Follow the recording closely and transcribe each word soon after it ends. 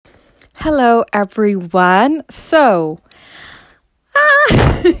Hello, everyone. So,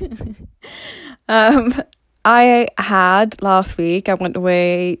 I had last week, I went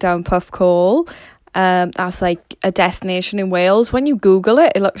away down Puffcall. That's like a destination in Wales. When you Google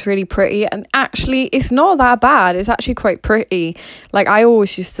it, it looks really pretty. And actually, it's not that bad. It's actually quite pretty. Like, I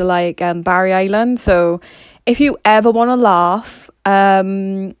always used to like Barry Island. So, if you ever want to laugh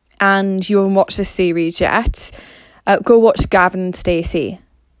and you haven't watched this series yet, go watch Gavin and Stacey.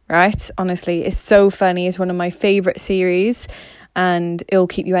 Right? Honestly, it's so funny. It's one of my favourite series and it'll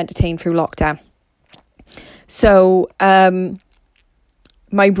keep you entertained through lockdown. So,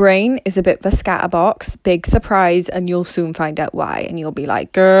 my brain is a bit of a scatterbox, big surprise, and you'll soon find out why. And you'll be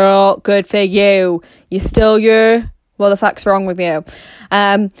like, girl, good for you. You're still you. What the fuck's wrong with you?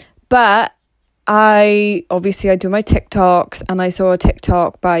 But I do my TikToks, and I saw a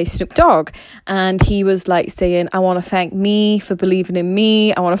TikTok by Snoop Dogg, and he was like saying, I want to thank me for believing in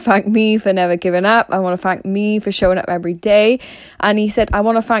me. I want to thank me for never giving up. I want to thank me for showing up every day. And he said, I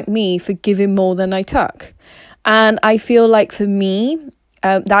want to thank me for giving more than I took. And I feel like for me,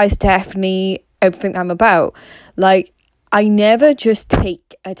 that is definitely everything I'm about. Like, I never just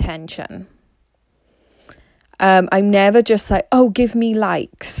take attention. I'm never just like, oh, give me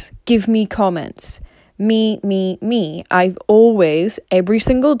likes, give me comments, me. I've always, every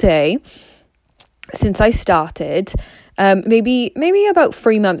single day since I started, maybe about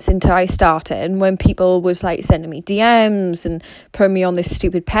 3 months into I started, when people was like sending me DMs and putting me on this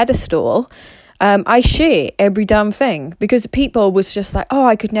stupid pedestal, I share every damn thing because people was just like, oh,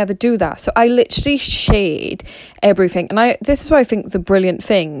 I could never do that. So I literally shared everything. And this is what I think the brilliant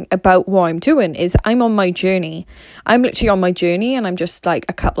thing about what I'm doing is I'm on my journey. I'm literally on my journey and I'm just like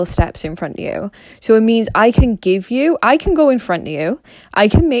a couple of steps in front of you. So it means I can go in front of you, I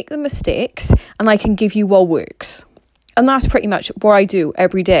can make the mistakes, and I can give you what works. And that's pretty much what I do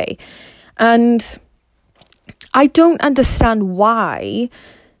every day. And I don't understand why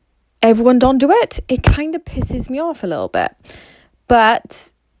everyone don't do it. It kind of pisses me off a little bit.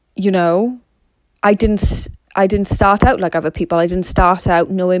 But, I didn't start out like other people. I didn't start out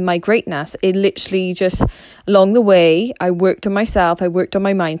knowing my greatness. It literally just, along the way, I worked on myself, I worked on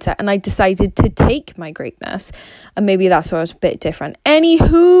my mindset, and I decided to take my greatness. And maybe that's why I was a bit different.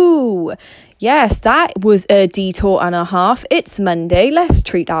 Anywho, yes, that was a detour and a half. It's Monday. Let's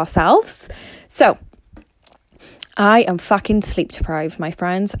treat ourselves. So, I am fucking sleep deprived, my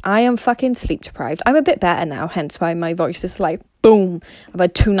friends. I am fucking sleep deprived. I'm a bit better now, hence why my voice is like, boom. I've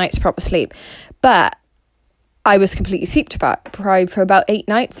had 2 nights proper sleep. But I was completely sleep deprived for about 8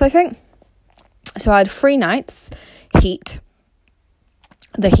 nights, I think. So I had 3 nights, heat.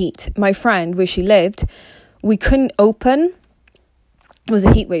 The heat. My friend, where she lived, we couldn't open. It was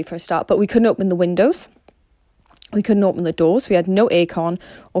a heat wave for a start, but we couldn't open the windows. We couldn't open the doors. We had no aircon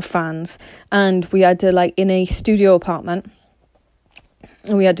or fans. And we had to, like, in a studio apartment,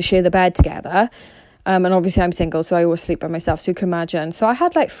 and we had to share the bed together. And obviously I'm single, so I always sleep by myself, so you can imagine. So I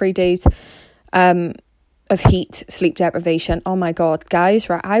had, like, 3 days of heat, sleep deprivation. Oh, my God, guys,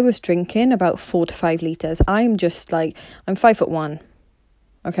 right? I was drinking about 4 to 5 litres. I'm 5'1",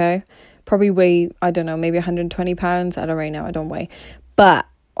 okay? Probably weigh, I don't know, maybe 120 pounds. I don't really know. I don't weigh. But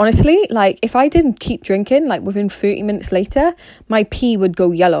honestly, like, if I didn't keep drinking, like, within 30 minutes later, my pee would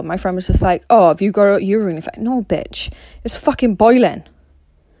go yellow. My friend was just like, oh, have you got a urine infection? No, bitch. It's fucking boiling.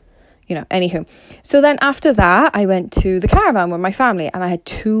 Anywho. So then after that, I went to the caravan with my family, and I had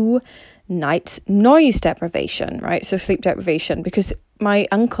 2 nights noise deprivation, right? So sleep deprivation, because my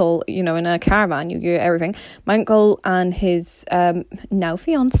uncle, in a caravan, you hear everything. My uncle and his now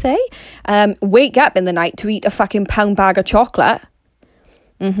fiance wake up in the night to eat a fucking pound bag of chocolate.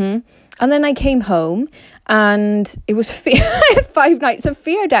 And then I came home and it was I had 5 nights of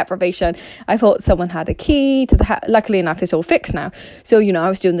fear deprivation. I thought someone had a key to the house. Luckily enough, it's all fixed now. So, I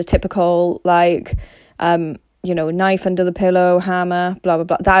was doing the typical, like, knife under the pillow, hammer, blah, blah,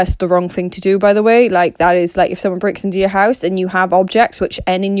 blah. That is the wrong thing to do, by the way. Like, that is, like, if someone breaks into your house and you have objects which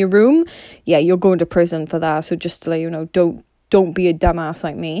end in your room, yeah, you're going to prison for that. So just to let you know, don't be a dumbass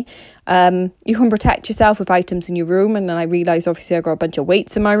like me. You can protect yourself with items in your room. And then I realised, obviously, I got a bunch of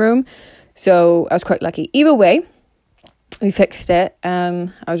weights in my room. So I was quite lucky. Either way, we fixed it. I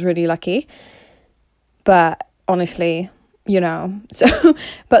was really lucky. But honestly, so,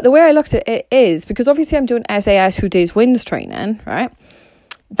 but the way I looked at it is, because obviously I'm doing SAS, who does winds training, right?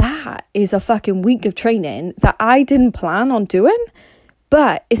 That is a fucking week of training that I didn't plan on doing.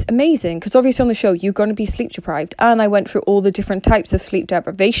 But it's amazing because obviously on the show, you're going to be sleep deprived. And I went through all the different types of sleep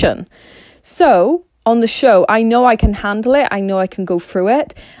deprivation. So on the show, I know I can handle it. I know I can go through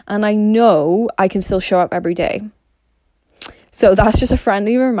it. And I know I can still show up every day. So that's just a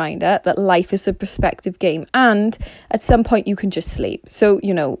friendly reminder that life is a perspective game, and at some point you can just sleep. So,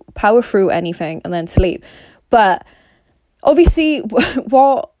 power through anything and then sleep. But obviously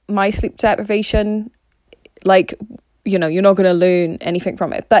what my sleep deprivation, you're not going to learn anything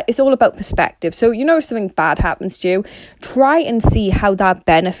from it, but it's all about perspective. So, if something bad happens to you, try and see how that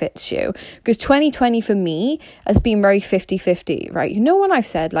benefits you. Because 2020 for me has been very 50-50, right? When I've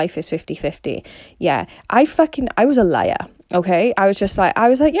said life is 50-50, yeah, I was a liar. Okay, I was like,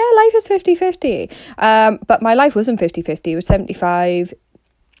 yeah, life is 50-50. But my life wasn't 50-50. It was 75,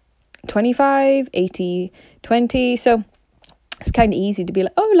 25, 80, 20. So it's kind of easy to be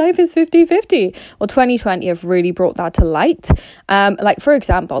like, oh, life is 50-50. Well, 2020 have really brought that to light. For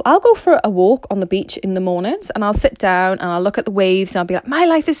example, I'll go for a walk on the beach in the mornings and I'll sit down and I'll look at the waves and I'll be like, my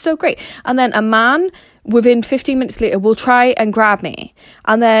life is so great. And then a man within 15 minutes later will try and grab me.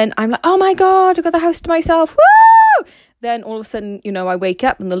 And then I'm like, oh my God, I've got the house to myself. Woo! Then all of a sudden, I wake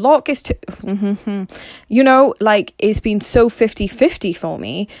up and the lock is it's been so 50-50 for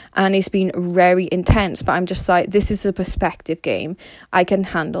me, and it's been very intense, but I'm just like, this is a perspective game. I can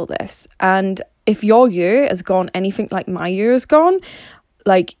handle this. And if your year has gone anything like my year has gone,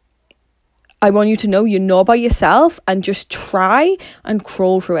 I want you to know you're not by yourself, and just try and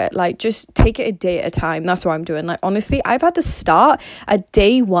crawl through it. Just take it a day at a time. That's what I'm doing. Honestly, I've had to start at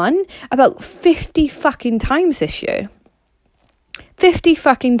day one about 50 fucking times this year. 50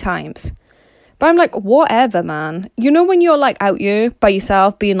 fucking times. But I'm like, whatever, man. When you're out here by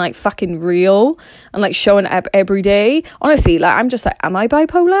yourself being fucking real and showing up every day, honestly, I'm just like, am I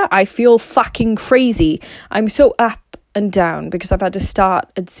bipolar? I feel fucking crazy. I'm so up and down because I've had to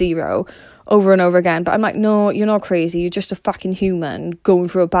start at zero over and over again. But I'm like, no, you're not crazy. You're just a fucking human going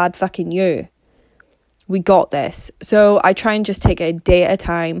through a bad fucking year. We got this. So I try and just take it a day at a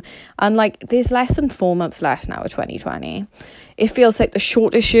time. And there's less than 4 months left now of 2020. It feels like the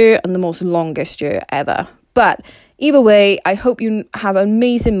shortest year and the most longest year ever. But either way, I hope you have an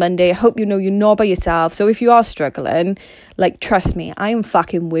amazing Monday. I hope you're not by yourself. So if you are struggling, trust me, I am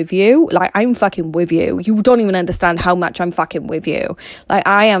fucking with you. I'm fucking with you. You don't even understand how much I'm fucking with you.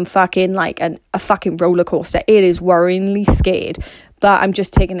 I am fucking a fucking roller coaster. It is worryingly scared. But I'm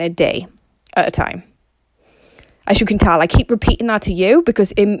just taking it a day at a time. As you can tell, I keep repeating that to you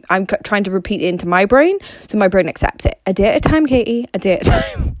because I'm trying to repeat it into my brain, so my brain accepts it. A day at a time, Katie. A day at a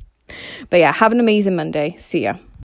time. But yeah, have an amazing Monday. See ya.